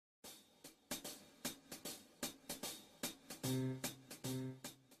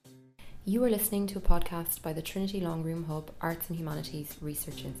You are listening to a podcast by the Trinity Longroom Hub Arts and Humanities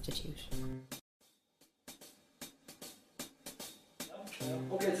Research Institute.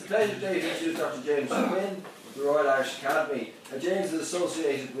 Okay, it's a pleasure today to introduce Dr. James Quinn of the Royal Irish Academy. James is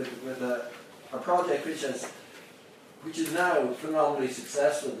associated with a project which is now phenomenally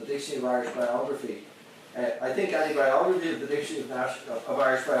successful, the Dictionary of Irish Biography. I think any biography of the Dictionary of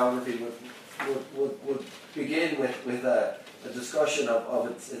Irish Biography would begin with a discussion of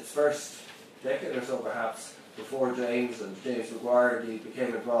its first decade or so, perhaps, before James and James Maguire indeed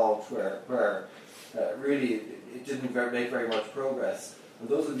became involved, where really it didn't make very much progress. And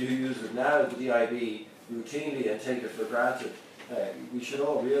those of you who use it now, the DIB, routinely and take it for granted, we should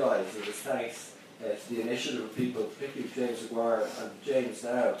all realise that it's thanks to the initiative of people, particularly James Maguire and James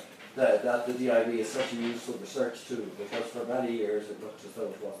now, that the DIB is such a useful research tool, because for many years it looked as though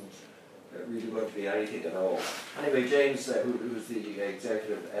it wasn't really going to be anything at all. Anyway, James, who's the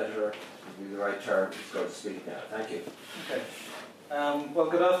executive editor, would be the right term, is going to speak now. Thank you. Okay. Well,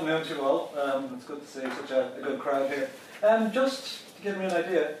 good afternoon to you all. It's good to see such a good crowd here. Just to give me an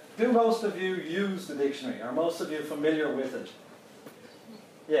idea, do most of you use the dictionary? Are most of you familiar with it?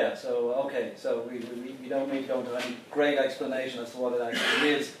 Yeah, so okay, so we don't need to go into any great explanation as to what it actually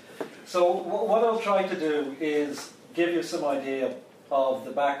is. So what I'll try to do is give you some idea of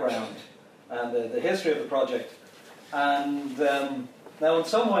the background and the history of the project. And now in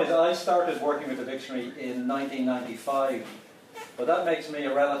some ways I started working with the dictionary in 1995, but that makes me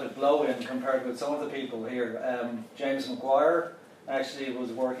a relative blow-in compared with some of the people here. James Maguire actually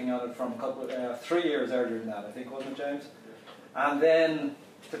was working on it from 3 years earlier than that, I think, wasn't it, James? And then,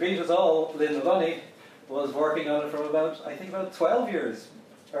 to beat us all, Linda Lunny was working on it from about 12 years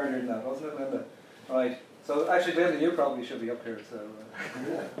earlier than that, wasn't it, Linda? Right. So actually, Linda, you probably should be up here. So,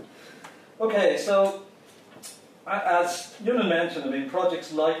 Yeah. Okay, so as Ewan mentioned, I mean,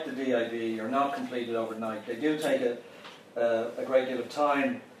 projects like the DIB are not completed overnight. They do take a great deal of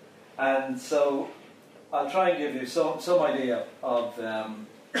time, and so I'll try and give you some idea of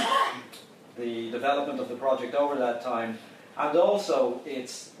the development of the project over that time, and also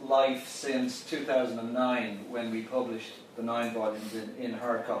its life since 2009, when we published the 9 volumes in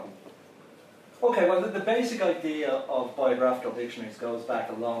hard copy. Okay, well, the basic idea of biographical dictionaries goes back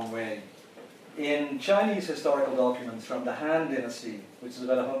a long way. In Chinese historical documents from the Han Dynasty, which is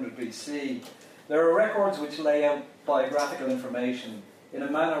about 100 BC, there are records which lay out biographical information in a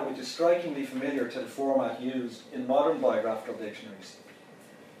manner which is strikingly familiar to the format used in modern biographical dictionaries.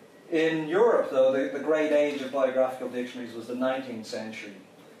 In Europe, though, the great age of biographical dictionaries was the 19th century,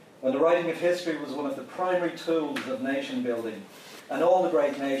 when the writing of history was one of the primary tools of nation building, and all the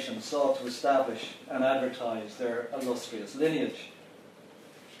great nations sought to establish and advertise their illustrious lineage.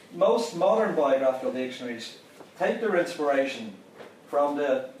 Most modern biographical dictionaries take their inspiration from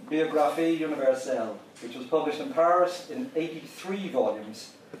the Biographie Universelle, which was published in Paris in 83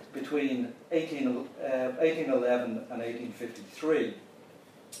 volumes between 1811 and 1853.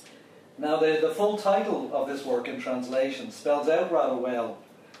 Now, the full title of this work in translation spells out rather well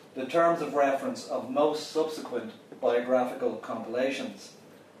the terms of reference of most subsequent biographical compilations,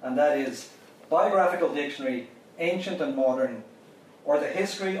 and that is Biographical Dictionary, Ancient and Modern, or the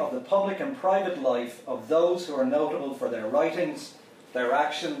history of the public and private life of those who are notable for their writings, their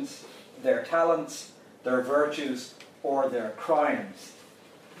actions, their talents, their virtues, or their crimes.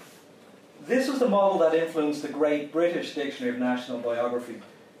 This was the model that influenced the Great British Dictionary of National Biography,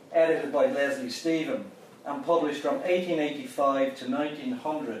 edited by Leslie Stephen and published from 1885 to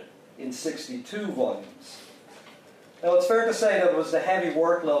 1900 in 62 volumes. Now, it's fair to say that it was the heavy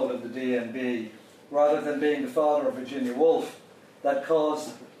workload of the DNB, rather than being the father of Virginia Woolf, that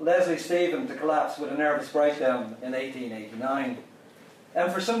caused Leslie Stephen to collapse with a nervous breakdown in 1889.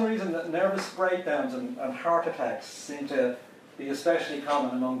 And for some reason, nervous breakdowns and heart attacks seem to be especially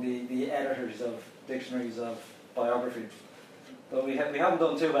common among the editors of dictionaries of biography. Though we haven't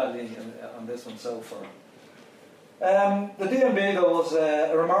done too badly on this one so far. The DNB, though, was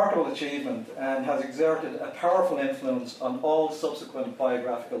a remarkable achievement and has exerted a powerful influence on all subsequent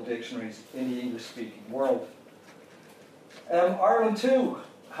biographical dictionaries in the English-speaking world. Ireland, too,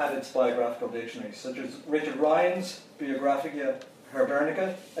 had its biographical dictionaries, such as Richard Ryan's Biographia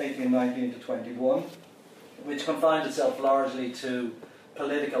Hibernica, 1819 to 21, which confined itself largely to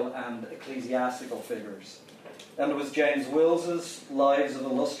political and ecclesiastical figures. Then there was James Wills's Lives of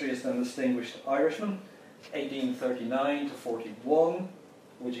Illustrious and Distinguished Irishmen, 1839 to 41,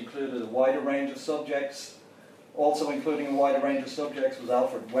 which included a wider range of subjects. Also including a wider range of subjects was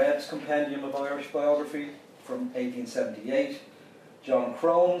Alfred Webb's Compendium of Irish Biography from 1878, John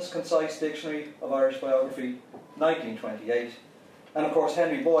Crone's Concise Dictionary of Irish Biography, 1928, and of course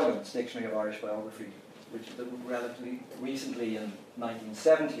Henry Boylan's Dictionary of Irish Biography, which was relatively recently in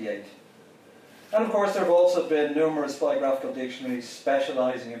 1978. And of course there have also been numerous biographical dictionaries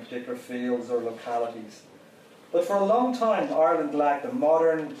specialising in particular fields or localities. But for a long time Ireland lacked a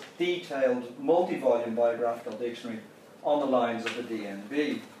modern, detailed, multi-volume biographical dictionary on the lines of the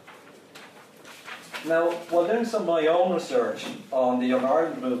DNB. Now, while doing some of my own research on the Young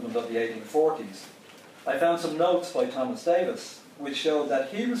Ireland movement of the 1840s, I found some notes by Thomas Davis which showed that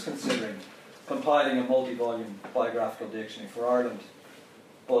he was considering compiling a multi-volume biographical dictionary for Ireland,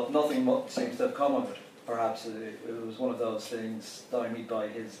 but nothing seems to have come of it. Perhaps it was one of those things stymied by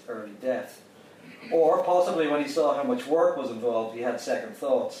his early death. Or possibly when he saw how much work was involved, he had second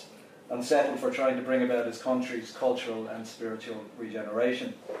thoughts and settled for trying to bring about his country's cultural and spiritual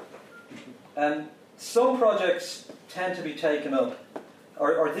regeneration. And some projects tend to be taken up,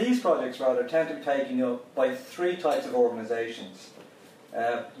 or these projects rather, tend to be taken up by three types of organisations.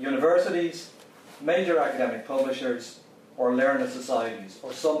 Universities, major academic publishers, or learned societies,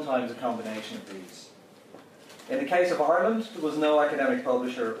 or sometimes a combination of these. In the case of Ireland, there was no academic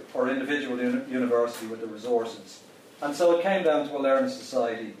publisher or individual university with the resources, and so it came down to a learned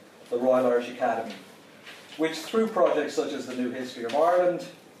society, the Royal Irish Academy, which through projects such as the New History of Ireland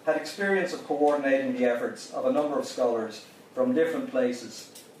had experience of coordinating the efforts of a number of scholars from different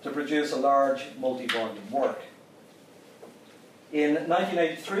places to produce a large multi-volume work. In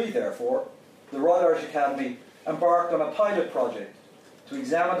 1983, therefore, the Royal Irish Academy embarked on a pilot project to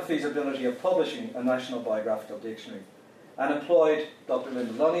examine the feasibility of publishing a national biographical dictionary, and employed Dr.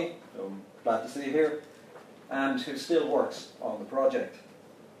 Linda Lunny, who I'm glad to see here, and who still works on the project.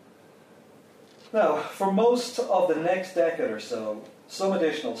 Now, for most of the next decade or so, some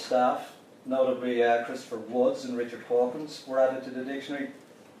additional staff, notably Christopher Woods and Richard Hawkins, were added to the dictionary,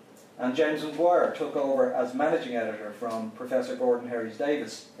 and James Maguire took over as managing editor from Professor Gordon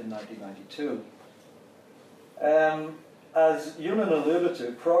Herries-Davis in 1992. As Ewan alluded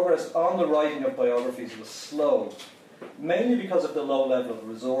to, progress on the writing of biographies was slow, mainly because of the low level of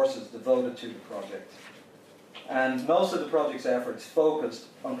resources devoted to the project. And most of the project's efforts focused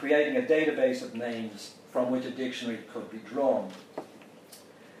on creating a database of names from which a dictionary could be drawn.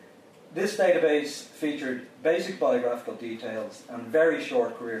 This database featured basic biographical details and very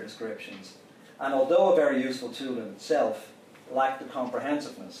short career descriptions, and although a very useful tool in itself, lacked the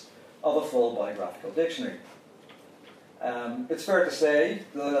comprehensiveness of a full biographical dictionary. It's fair to say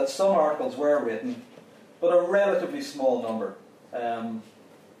that some articles were written, but a relatively small number.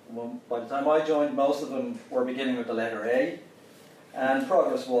 By the time I joined, most of them were beginning with the letter A, and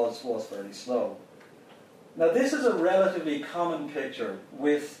progress was fairly slow. Now, this is a relatively common picture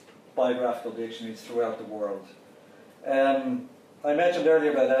with biographical dictionaries throughout the world. I mentioned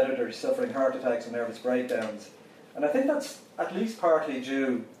earlier about editors suffering heart attacks and nervous breakdowns, and I think that's at least partly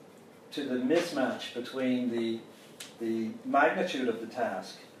due to the mismatch between the magnitude of the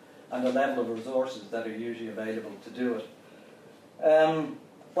task and the level of resources that are usually available to do it.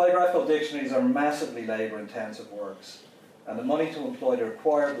 Biographical dictionaries are massively labour-intensive works, and the money to employ the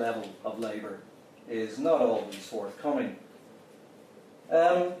required level of labour is not always forthcoming.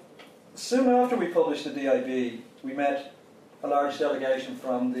 Soon after we published the DIB, we met a large delegation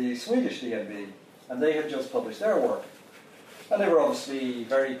from the Swedish DNB, and they had just published their work. And they were obviously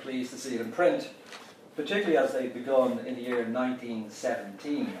very pleased to see it in print, particularly as they'd begun in the year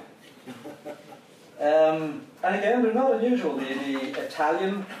 1917. And again, they're not unusual. The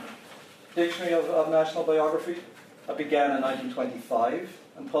Italian Dictionary of National Biography began in 1925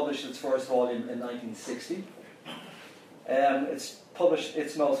 and published its first volume in 1960. It's published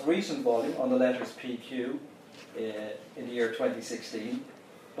its most recent volume on the letters PQ in the year 2016,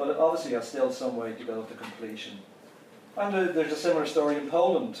 but it obviously has still some way to go to completion. And there's a similar story in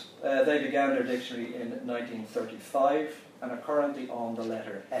Poland. They began their dictionary in 1935 and are currently on the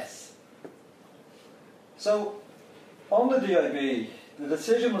letter S. So, on the DIB, the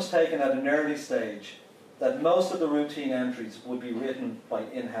decision was taken at an early stage that most of the routine entries would be written by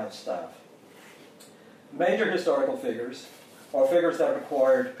in-house staff. Major historical figures, or figures that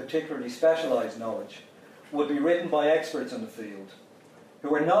required particularly specialised knowledge, would be written by experts in the field, who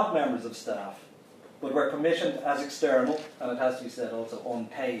were not members of staff, but were commissioned as external, and it has to be said also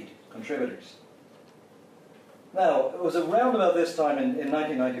unpaid, contributors. Now, it was around about this time in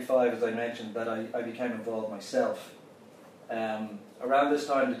 1995, as I mentioned, that I became involved myself. Around this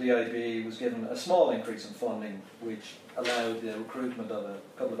time, the DIB was given a small increase in funding, which allowed the recruitment of a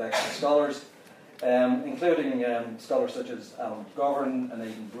couple of extra scholars, including scholars such as Alan McGovern and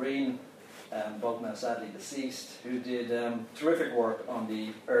Aidan Breen, both now sadly deceased, who did terrific work on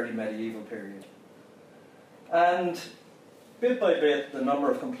the early medieval period. And bit by bit, the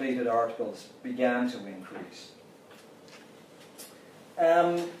number of completed articles began to increase.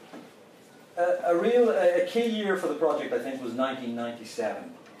 A key year for the project, I think, was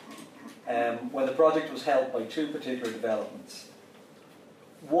 1997, when the project was helped by two particular developments.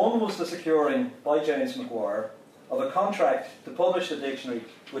 One was the securing by James Maguire of a contract to publish the dictionary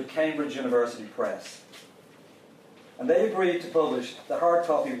with Cambridge University Press. And they agreed to publish the hard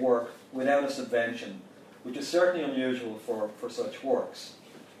copy work without a subvention, which is certainly unusual for such works.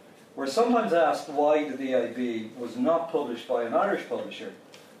 We're sometimes asked why the DIB was not published by an Irish publisher,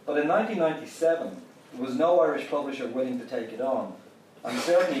 but in 1997 there was no Irish publisher willing to take it on, and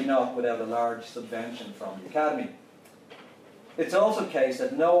certainly not without a large subvention from the Academy. It's also the case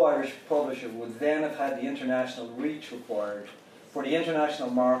that no Irish publisher would then have had the international reach required for the international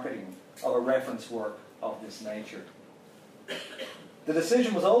marketing of a reference work of this nature. The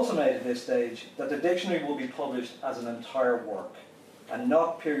decision was also made at this stage that the dictionary will be published as an entire work and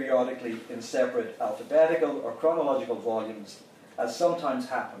not periodically in separate alphabetical or chronological volumes, as sometimes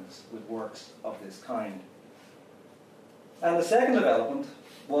happens with works of this kind. And the second development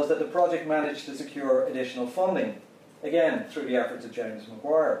was that the project managed to secure additional funding, again through the efforts of James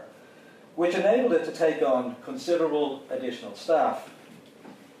Maguire, which enabled it to take on considerable additional staff.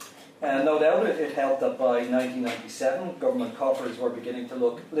 And no doubt it helped that by 1997 government coffers were beginning to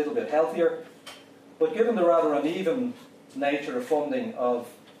look a little bit healthier, but given the rather uneven nature of funding of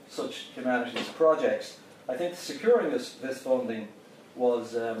such humanities projects, I think securing this funding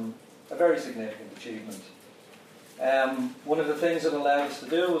was a very significant achievement. One of the things it allowed us to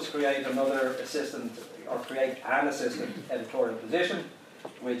do was create an assistant editorial position,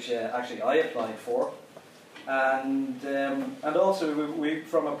 which actually I applied for. And also we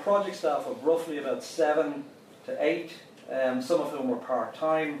from a project staff of roughly about 7 to 8, some of whom were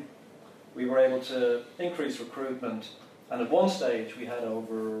part-time, we were able to increase recruitment, and at one stage we had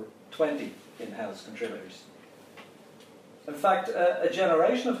over 20 in-house contributors. In fact, a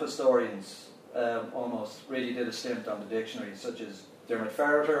generation of historians almost really did a stint on the dictionary, such as Dermot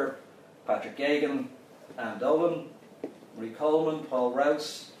Ferreter, Patrick Gagan, Anne Dolan, Marie Coleman, Paul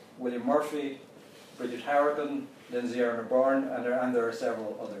Rouse, William Murphy, Bridget Harrigan, Lindsay Erner Byrne, and there are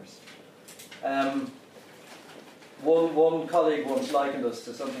several others. One colleague once likened us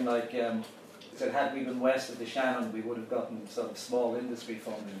to something like, said, had we been west of the Shannon, we would have gotten sort of small industry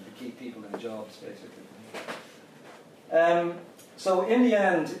funding to keep people in jobs, basically. So in the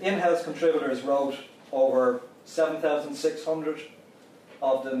end, in-house contributors wrote over 7,600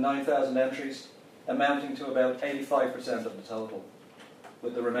 of the 9,000 entries, amounting to about 85% of the total,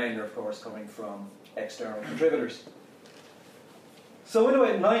 with the remainder, of course, coming from external contributors. So in a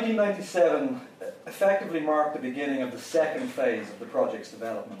way, 1997 effectively marked the beginning of the second phase of the project's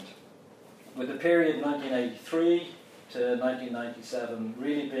development, with the period 1983 to 1997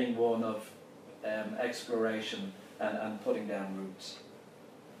 really being one of exploration and putting down roots.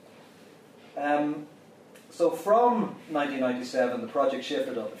 So from 1997, the project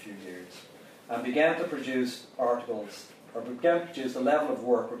shifted up a few years and began to produce articles, or began to produce the level of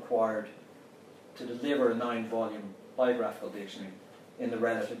work required to deliver a 9-volume biographical dictionary in the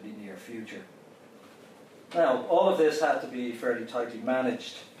relatively near future. Now, all of this had to be fairly tightly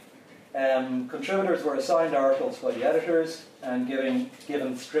managed. Contributors were assigned articles by the editors and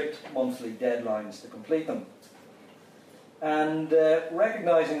given strict monthly deadlines to complete them. And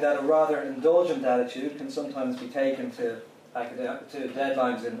recognising that a rather indulgent attitude can sometimes be taken to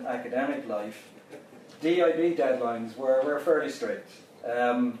deadlines in academic life, DIB deadlines were fairly strict.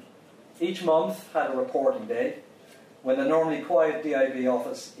 Each month had a reporting day, when the normally quiet DIB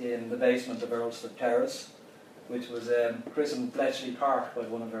office in the basement of Earlsford Terrace, which was christened Bletchley Park by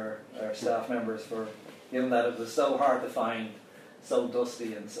one of our staff members, for given that it was so hard to find, so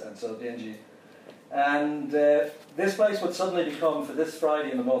dusty and so dingy. And this place would suddenly become, for this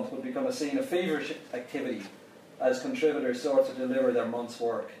Friday in the month, would become a scene of feverish activity as contributors sought to deliver their month's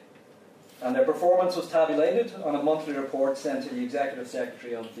work. And their performance was tabulated on a monthly report sent to the Executive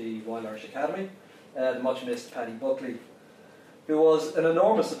Secretary of the Royal Irish Academy, the much-missed Paddy Buckley, who was an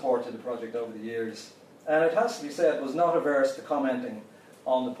enormous support to the project over the years, and it has to be said was not averse to commenting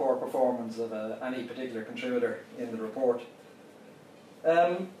on the poor performance of any particular contributor in the report.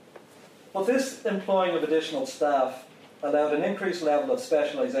 But this employing of additional staff allowed an increased level of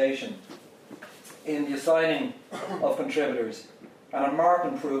specialisation in the assigning of contributors, and a marked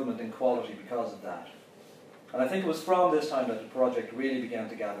improvement in quality because of that. And I think it was from this time that the project really began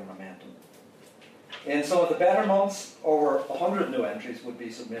to gather momentum. In some of the better months, over 100 new entries would be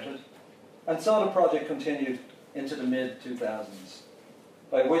submitted, And so the project continued into the mid-2000s,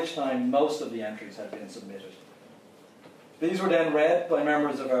 by which time most of the entries had been submitted. These were then read by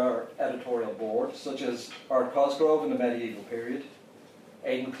members of our editorial board, such as Art Cosgrove in the medieval period,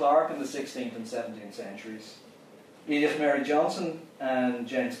 Aidan Clark in the 16th and 17th centuries, Edith Mary Johnson and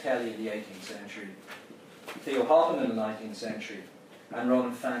James Kelly in the 18th century, Theo Hoppen in the 19th century, and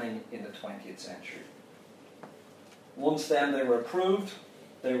Ronan Fanning in the 20th century. Once then they were approved,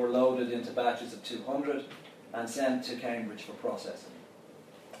 they were loaded into batches of 200 and sent to Cambridge for processing.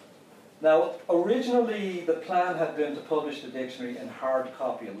 Now, originally the plan had been to publish the dictionary in hard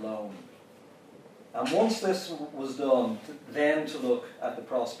copy alone. And once this was done, then to look at the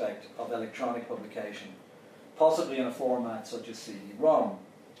prospect of electronic publication, possibly in a format such as CD-ROM.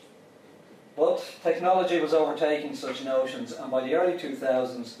 But technology was overtaking such notions, and by the early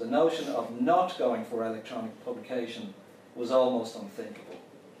 2000s, the notion of not going for electronic publication was almost unthinkable.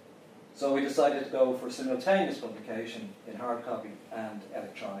 So we decided to go for simultaneous publication in hard copy and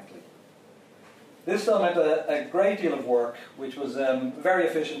electronically. This though meant a great deal of work, which was very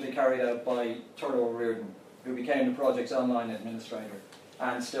efficiently carried out by Turdo O'Riordan, who became the project's online administrator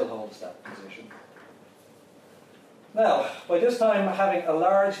and still holds that position. Now, by this time, having a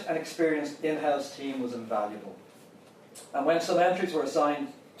large and experienced in-house team was invaluable. And when some entries were assigned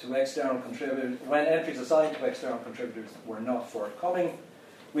to external contributors, when entries assigned to external contributors were not forthcoming,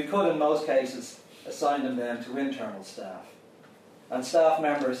 we could, in most cases, assign them then to internal staff. And staff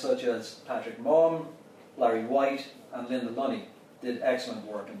members such as Patrick Mumm, Larry White, and Linda Lunny did excellent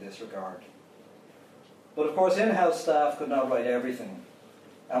work in this regard. But of course, in-house staff could not write everything.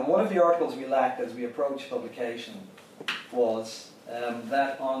 And one of the articles we lacked as we approached publication was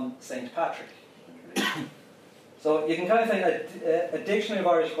that on St. Patrick. So you can kind of think a dictionary of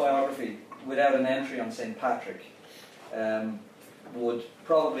Irish biography without an entry on St. Patrick would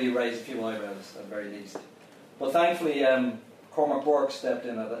probably raise a few eyebrows at the very least. But thankfully, Cormac Burke stepped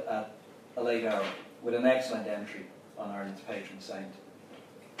in at a late hour with an excellent entry on Ireland's patron saint.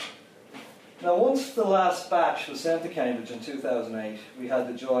 Now, once the last batch was sent to Cambridge in 2008, we had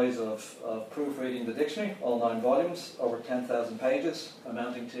the joys of proofreading the dictionary, all 9 volumes, over 10,000 pages,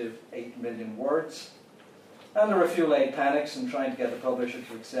 amounting to 8 million words. And there were a few late panics in trying to get the publisher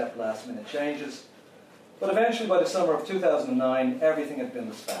to accept last-minute changes. But eventually, by the summer of 2009, everything had been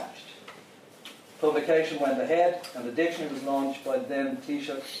dispatched. Publication went ahead, and the dictionary was launched by the then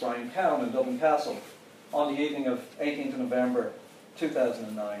Taoiseach Brian Cowan in Dublin Castle on the evening of 18th November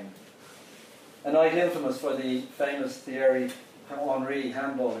 2009. A night infamous for the famous Thierry Henry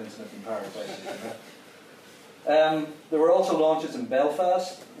handball incident in Paris. There were also launches in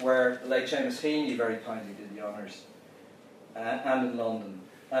Belfast, where the late Seamus Heaney very kindly did the honours, and in London.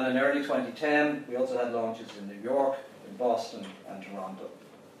 And in early 2010, we also had launches in New York, in Boston, and Toronto.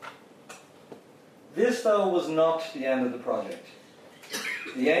 This, though, was not the end of the project.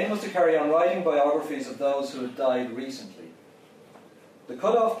 The aim was to carry on writing biographies of those who had died recently. The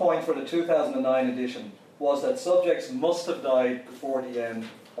cut-off point for the 2009 edition was that subjects must have died before the end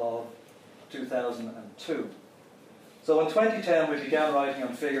of 2002. So in 2010 we began writing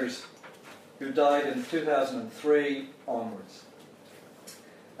on figures who died in 2003 onwards.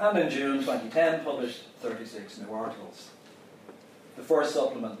 And in June 2010 published 36 new articles. The first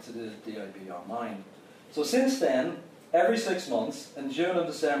supplement to the DIB Online. So since then, every 6 months, in June and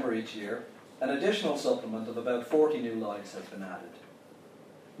December each year, an additional supplement of about 40 new lives has been added.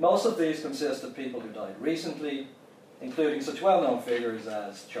 Most of these consist of people who died recently, including such well-known figures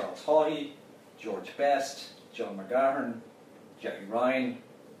as Charles Haughey, George Best, John McGahern, Jerry Ryan,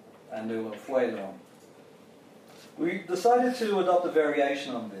 and Nuala Fuelon. We decided to adopt a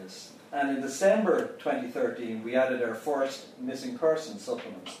variation on this, and in December 2013 we added our first missing person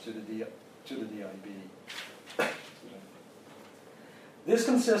supplements to the DIB. This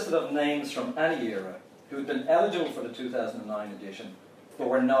consisted of names from any era who had been eligible for the 2009 edition but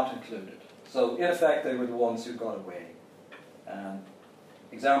were not included. So in effect they were the ones who got away.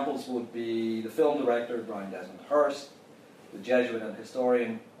 Examples would be the film director Brian Desmond Hurst, the Jesuit and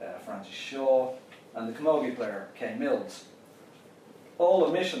historian Francis Shaw, and the camogie player Kay Mills. All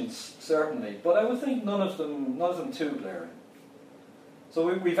omissions, certainly, but I would think none of them too glaring.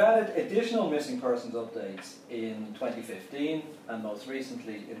 So we've added additional missing persons updates in 2015 and most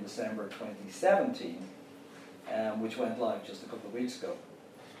recently in December 2017, which went live just a couple of weeks ago.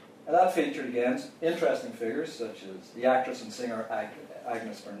 And that featured again interesting figures such as the actress and singer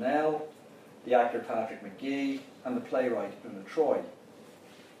Agnes Burnell, the actor Patrick McGee, and the playwright Una Troy.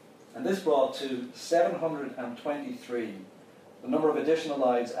 And this brought to 723 the number of additional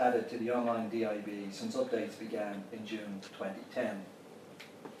lives added to the online DIB since updates began in June 2010.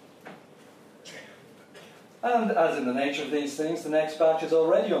 And as in the nature of these things, the next batch is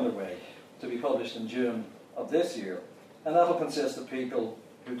already underway, to be published in June of this year. And that will consist of people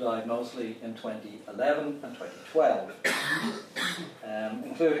who died mostly in 2011 and 2012,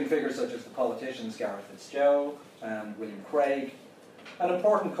 including figures such as the politicians Gareth Fitzgerald and William Craig, and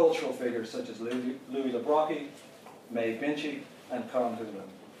important cultural figures such as Louis Le Brocq, Maeve Binchy, and Con Houlihan.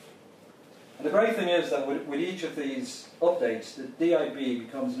 And the great thing is that with each of these updates, the DIB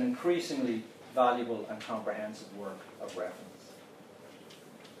becomes an increasingly valuable and comprehensive work of reference.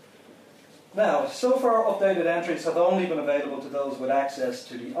 Now, so far updated entries have only been available to those with access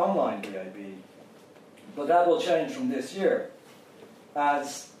to the online DIB, but that will change from this year,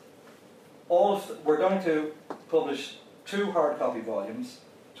 as we're going to publish 2 hard copy volumes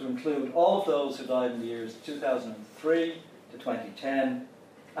to include all of those who died in the years 2003 to 2010,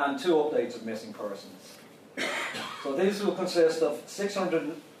 and 2 updates of missing persons. So these will consist of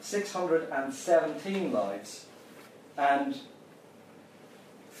 617 lives, and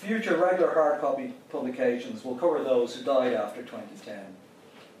future regular hard copy publications will cover those who died after 2010.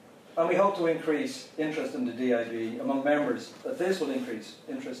 And we hope to increase interest in the DIB among members, that this will increase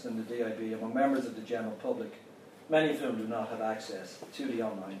interest in the DIB among members of the general public, many of whom do not have access to the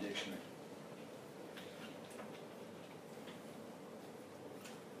online dictionary.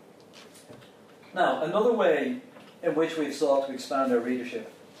 Now, another way in which we've sought to expand our readership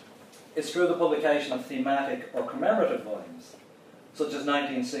is through the publication of thematic or commemorative volumes, such as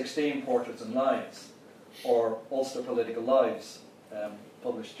 1916 Portraits and Lives, or Ulster Political Lives,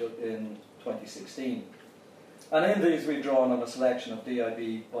 published in 2016. And in these we've drawn on a selection of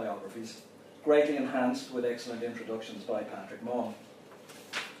DIB biographies, greatly enhanced with excellent introductions by Patrick Maughan.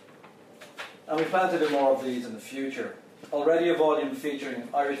 And we plan to do more of these in the future. Already a volume featuring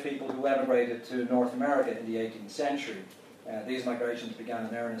Irish people who emigrated to North America in the 18th century. These migrations began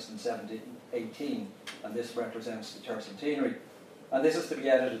in earnest in 1718, and this represents the tercentenary. And this is to be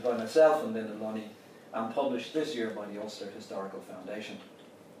edited by myself and Linda Lunny, and published this year by the Ulster Historical Foundation.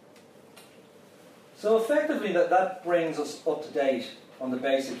 So effectively that brings us up to date on the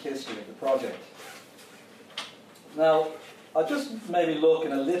basic history of the project. Now, I'll just maybe look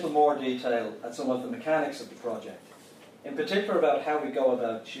in a little more detail at some of the mechanics of the project, in particular about how we go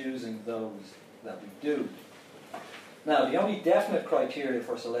about choosing those that we do. Now, the only definite criteria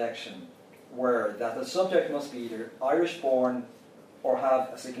for selection were that the subject must be either Irish-born or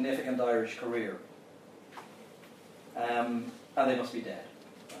have a significant Irish career. And they must be dead.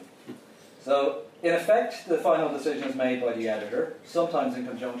 So, in effect, the final decision is made by the editor, sometimes in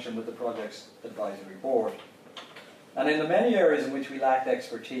conjunction with the project's advisory board. And in the many areas in which we lacked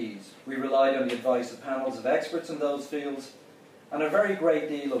expertise, we relied on the advice of panels of experts in those fields, and a very great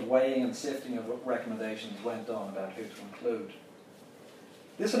deal of weighing and sifting of recommendations went on about who to include.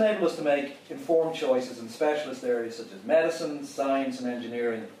 This enabled us to make informed choices in specialist areas such as medicine, science and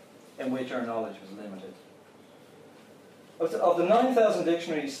engineering, in which our knowledge was limited. Of the 9,000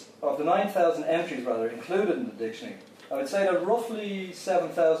 entries included in the dictionary, I would say that roughly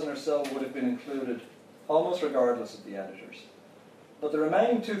 7,000 or so would have been included almost regardless of the editors. But the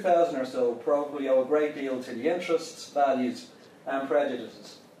remaining 2,000 or so probably owe a great deal to the interests, values and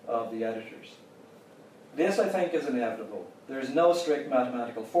prejudices of the editors. This, I think, is inevitable. There is no strict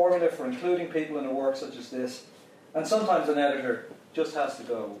mathematical formula for including people in a work such as this, and sometimes an editor just has to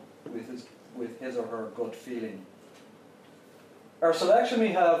go with his or her gut feeling. Our selection, we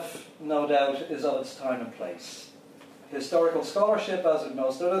have no doubt, is of its time and place. Historical scholarship, as with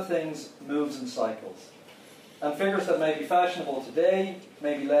most other things, moves in cycles. And figures that may be fashionable today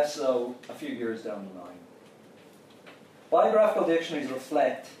may be less so a few years down the line. Biographical dictionaries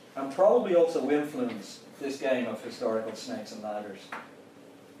reflect, and probably also influence, this game of historical snakes and ladders.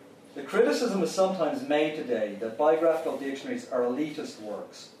 The criticism is sometimes made today that biographical dictionaries are elitist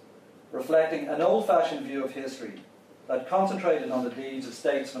works, reflecting an old-fashioned view of history that concentrated on the deeds of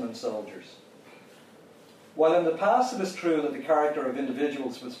statesmen and soldiers. While in the past it is true that the character of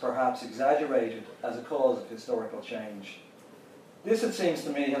individuals was perhaps exaggerated as a cause of historical change, this, it seems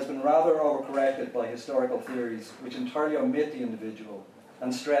to me, has been rather overcorrected by historical theories which entirely omit the individual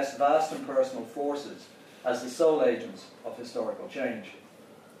and stress vast impersonal forces as the sole agents of historical change.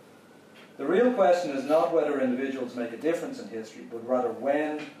 The real question is not whether individuals make a difference in history, but rather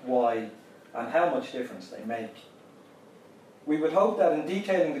when, why, and how much difference they make. We would hope that in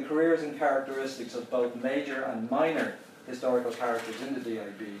detailing the careers and characteristics of both major and minor historical characters in the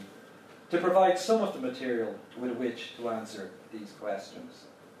DIB, to provide some of the material with which to answer these questions.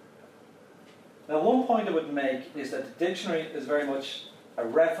 Now, one point I would make is that the dictionary is very much a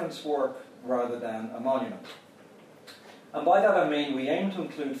reference work rather than a monument. And by that I mean we aim to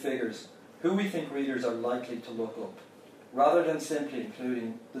include figures who we think readers are likely to look up, rather than simply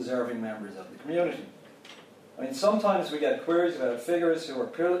including deserving members of the community. I mean, sometimes we get queries about figures who are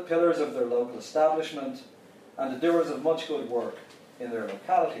pillars of their local establishment and the doers of much good work in their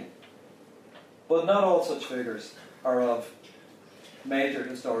locality. But not all such figures are of major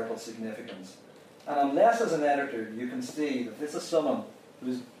historical significance. And unless as an editor you can see that this is someone who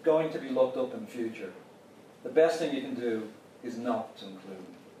is going to be looked up in the future, the best thing you can do is not to include.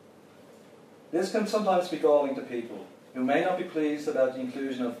 This can sometimes be galling to people who may not be pleased about the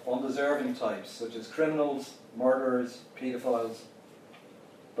inclusion of undeserving types such as criminals, murderers, paedophiles,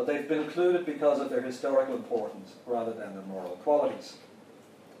 but they've been included because of their historical importance rather than their moral qualities.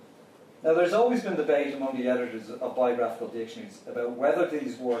 Now, there's always been debate among the editors of biographical dictionaries about whether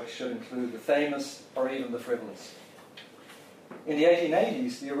these works should include the famous or even the frivolous. In the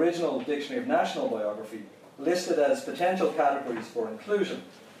 1880s, the original Dictionary of National Biography listed as potential categories for inclusion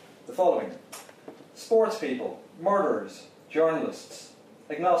the following: sports people, murderers, journalists,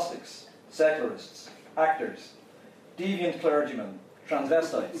 agnostics, secularists, actors, deviant clergymen,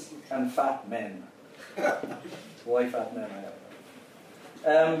 transvestites, and fat men. Why fat men, I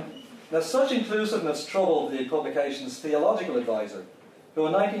don't know. Now, such inclusiveness troubled the publication's theological advisor, who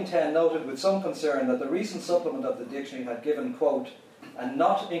in 1910 noted with some concern that the recent supplement of the dictionary had given, quote, a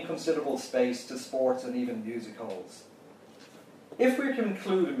not inconsiderable space to sports and even music halls. If we're to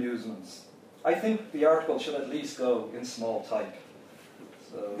include amusements, I think the article should at least go in small type.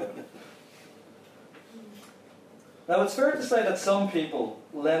 Now, it's fair to say that some people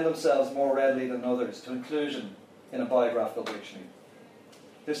lend themselves more readily than others to inclusion in a biographical dictionary.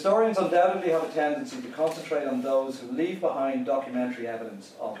 Historians undoubtedly have a tendency to concentrate on those who leave behind documentary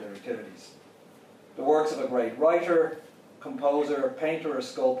evidence of their activities. The works of a great writer, composer, painter, or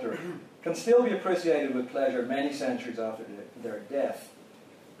sculptor can still be appreciated with pleasure many centuries after their death,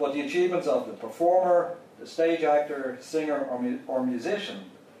 but the achievements of the performer, the stage actor, singer, or musician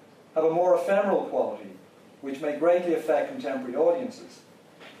have a more ephemeral quality, which may greatly affect contemporary audiences,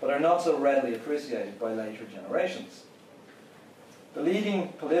 but are not so readily appreciated by later generations. The leading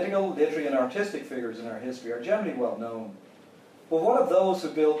political, literary, and artistic figures in our history are generally well known. But what of those who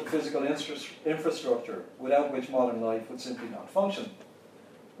built the physical infrastructure without which modern life would simply not function?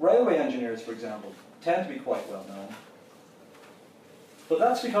 Railway engineers, for example, tend to be quite well known. But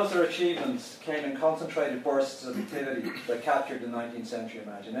that's because their achievements came in concentrated bursts of activity that captured the 19th century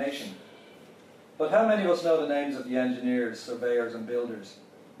imagination. But how many of us know the names of the engineers, surveyors, and builders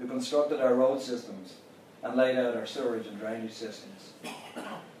who constructed our road systems and laid out our sewerage and drainage systems?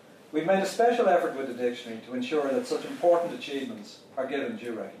 We've made a special effort with the dictionary to ensure that such important achievements are given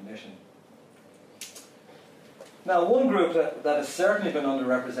due recognition. Now, one group that has certainly been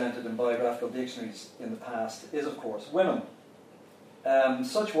underrepresented in biographical dictionaries in the past is, of course, women.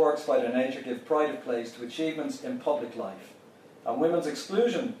 Such works, by their nature, give pride of place to achievements in public life. And women's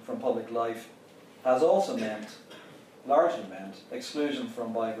exclusion from public life has also largely meant, exclusion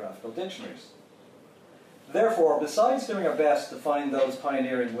from biographical dictionaries. Therefore, besides doing our best to find those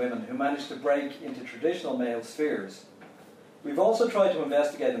pioneering women who managed to break into traditional male spheres, we've also tried to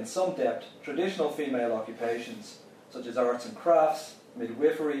investigate in some depth traditional female occupations, such as arts and crafts,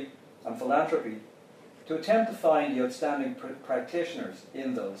 midwifery, and philanthropy, to attempt to find the outstanding practitioners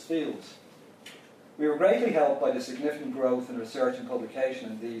in those fields. We were greatly helped by the significant growth in research and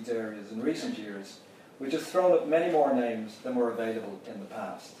publication in these areas in recent years, which has thrown up many more names than were available in the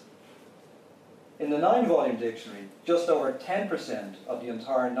past. In the 9-volume dictionary, just over 10% of the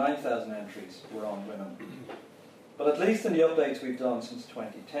entire 9,000 entries were on women. But at least in the updates we've done since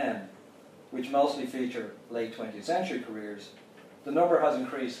 2010, which mostly feature late 20th century careers, the number has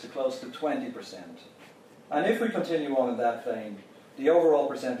increased to close to 20%. And if we continue on in that vein, the overall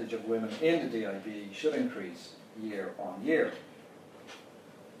percentage of women in the DIB should increase year on year.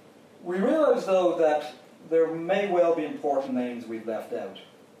 We realise, though, that there may well be important names we've left out.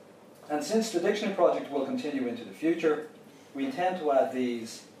 And since the dictionary project will continue into the future, we intend to add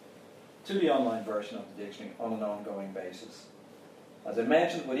these to the online version of the dictionary on an ongoing basis. As I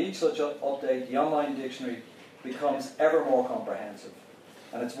mentioned, with each such update, the online dictionary becomes ever more comprehensive,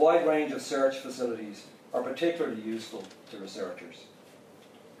 and its wide range of search facilities are particularly useful to researchers.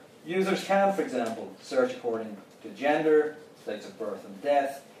 Users can, for example, search according to gender, dates of birth and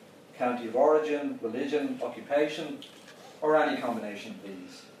death, county of origin, religion, occupation, or any combination of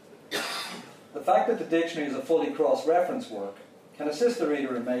these. The fact that the dictionary is a fully cross-reference work can assist the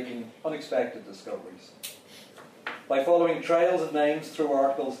reader in making unexpected discoveries. By following trails of names through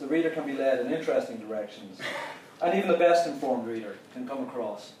articles, the reader can be led in interesting directions, and even the best-informed reader can come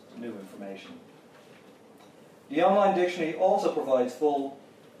across new information. The online dictionary also provides full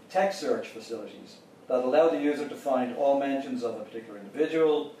text search facilities that allow the user to find all mentions of a particular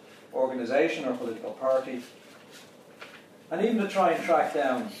individual, organisation or political party, and even to try and track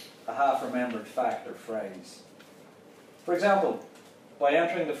down a half-remembered fact or phrase. For example, by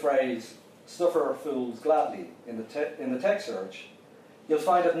entering the phrase "suffer fools gladly" in the text search, you'll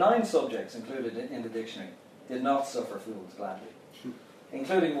find that 9 subjects included in the dictionary did not suffer fools gladly,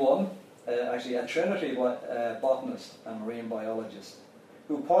 including one, actually a Trinity botanist and marine biologist,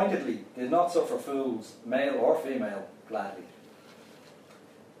 who pointedly did not suffer fools, male or female, gladly.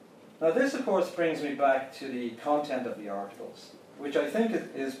 Now this, of course, brings me back to the content of the articles, which I think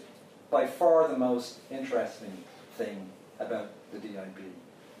is by far the most interesting thing about the DIB,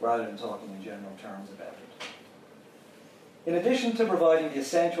 rather than talking in general terms about it. In addition to providing the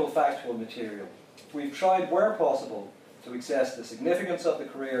essential factual material, we've tried where possible to assess the significance of the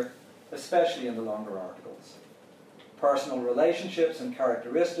career, especially in the longer articles. Personal relationships and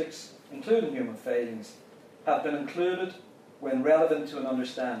characteristics, including human failings, have been included when relevant to an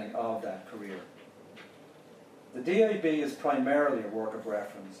understanding of that career. The DIB is primarily a work of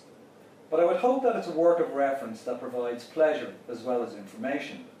reference, but I would hope that it's a work of reference that provides pleasure as well as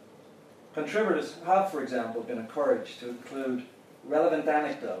information. Contributors have, for example, been encouraged to include relevant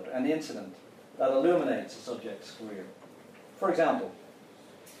anecdote and incident that illuminates a subject's career. For example,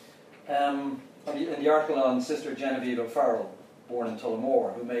 in the article on Sister Genevieve O'Farrell, born in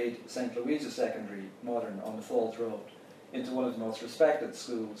Tullamore, who made St. Louisa Secondary Modern on the Falls Road into one of the most respected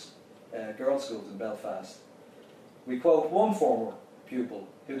schools, girls' schools in Belfast, we quote one former pupil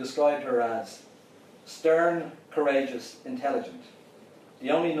who described her as stern, courageous, intelligent, the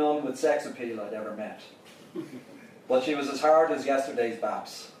only nun with sex appeal I'd ever met. But she was as hard as yesterday's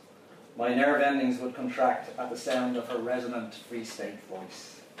Baps. My nerve endings would contract at the sound of her resonant Free State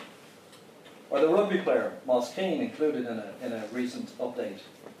voice. Or the rugby player, Moss Keane, included in a recent update,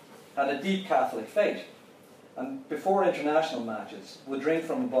 had a deep Catholic faith, and before international matches would drink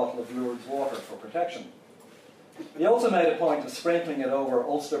from a bottle of Lourdes water for protection. He also made a point of sprinkling it over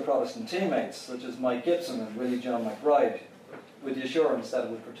Ulster Protestant teammates such as Mike Gibson and Willie John McBride, with the assurance that it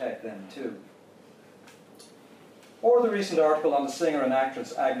would protect them too. Or the recent article on the singer and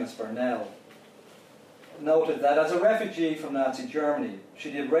actress Agnes Bernell noted that as a refugee from Nazi Germany,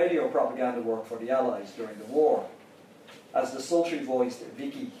 she did radio propaganda work for the Allies during the war, as the sultry-voiced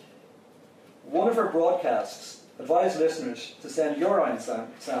Vicky. One of her broadcasts advised listeners to send urine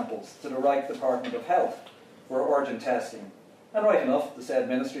samples to the Reich Department of Health for urgent testing. And right enough, the said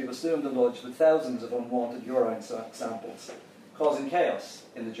ministry was soon deluged with thousands of unwanted urine samples, causing chaos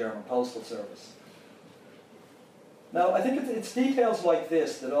in the German Postal Service. Now, I think it's details like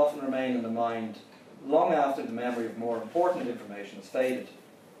this that often remain in the mind long after the memory of more important information has faded.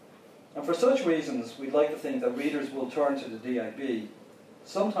 And for such reasons, we'd like to think that readers will turn to the DIB,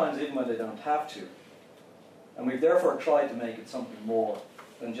 sometimes even when they don't have to. And we've therefore tried to make it something more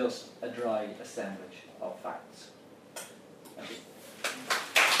than just a dry assemblage of facts. Thank you.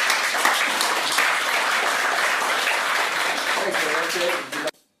 Thanks very much, Dave.